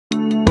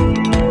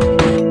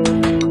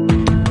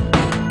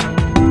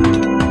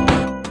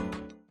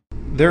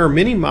There are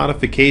many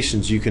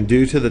modifications you can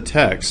do to the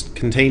text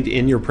contained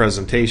in your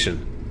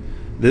presentation.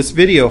 This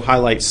video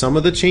highlights some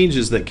of the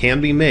changes that can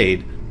be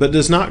made, but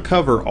does not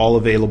cover all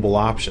available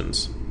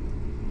options.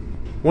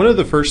 One of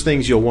the first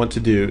things you'll want to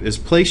do is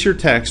place your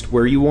text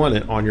where you want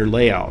it on your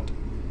layout.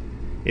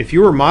 If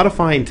you are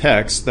modifying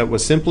text that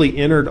was simply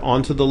entered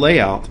onto the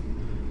layout,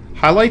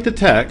 highlight the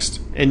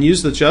text and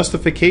use the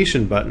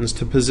justification buttons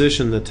to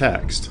position the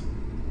text.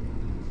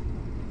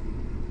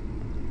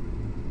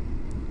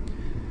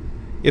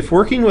 If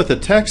working with a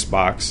text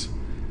box,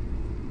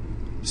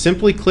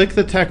 simply click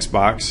the text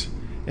box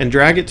and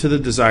drag it to the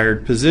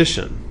desired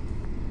position.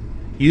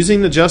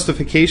 Using the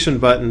justification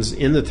buttons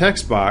in the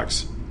text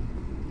box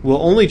will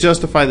only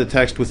justify the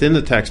text within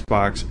the text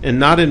box and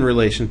not in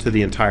relation to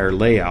the entire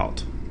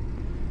layout.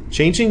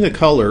 Changing the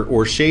color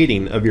or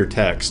shading of your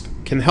text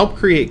can help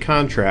create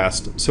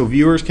contrast so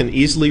viewers can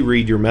easily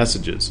read your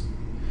messages.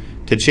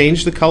 To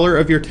change the color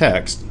of your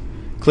text,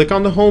 click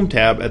on the Home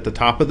tab at the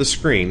top of the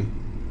screen,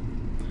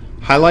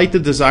 highlight the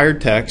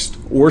desired text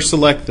or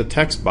select the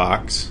text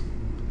box,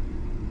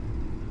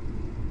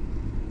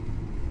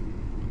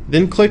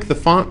 then click the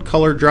font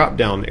color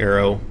drop-down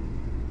arrow.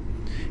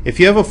 If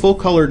you have a full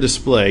color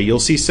display, you'll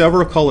see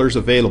several colors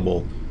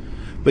available,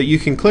 but you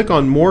can click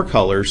on more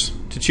colors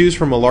to choose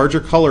from a larger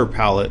color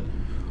palette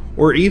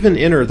or even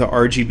enter the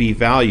RGB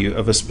value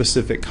of a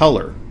specific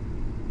color.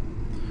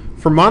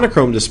 For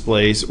monochrome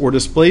displays or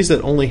displays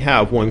that only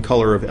have one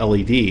color of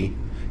LED,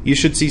 you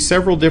should see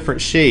several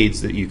different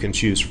shades that you can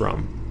choose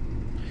from.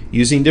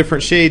 Using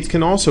different shades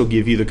can also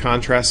give you the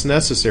contrast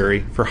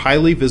necessary for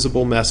highly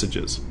visible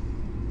messages.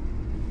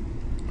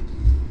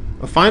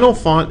 A final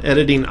font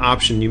editing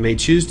option you may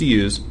choose to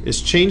use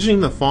is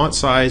changing the font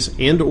size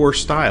and/or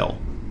style.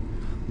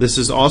 This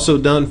is also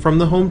done from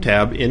the Home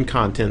tab in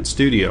Content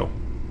Studio.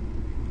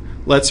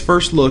 Let's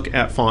first look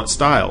at font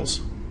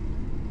styles.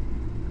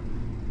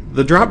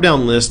 The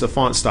drop-down list of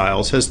font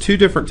styles has two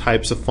different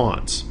types of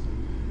fonts: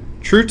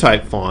 True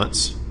Type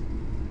fonts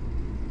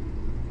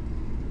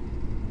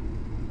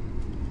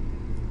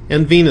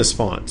and Venus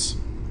fonts.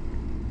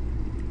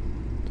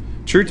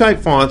 True Type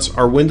fonts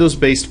are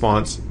Windows-based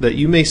fonts that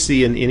you may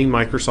see in any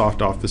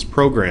Microsoft Office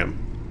program.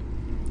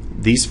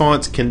 These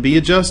fonts can be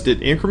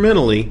adjusted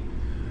incrementally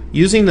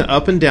using the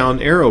up and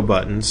down arrow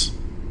buttons.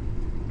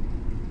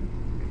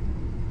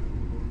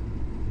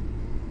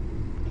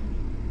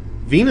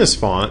 Venus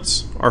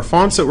fonts are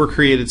fonts that were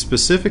created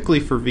specifically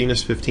for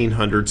Venus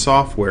 1500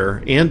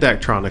 software and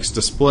Daktronics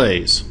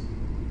displays.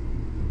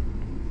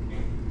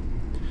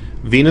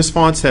 Venus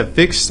fonts have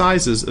fixed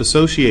sizes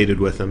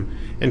associated with them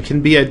and can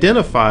be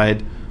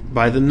identified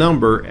by the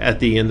number at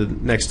the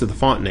end next to the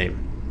font name.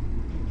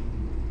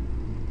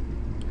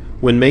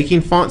 When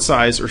making font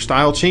size or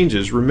style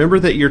changes, remember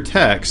that your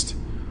text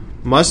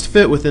must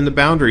fit within the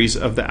boundaries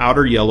of the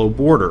outer yellow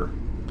border.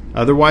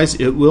 Otherwise,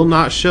 it will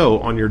not show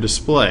on your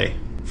display.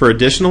 For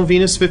additional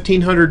Venus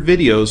 1500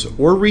 videos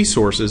or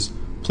resources,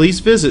 please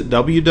visit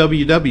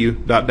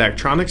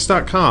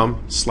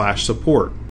www.daktronics.com/support.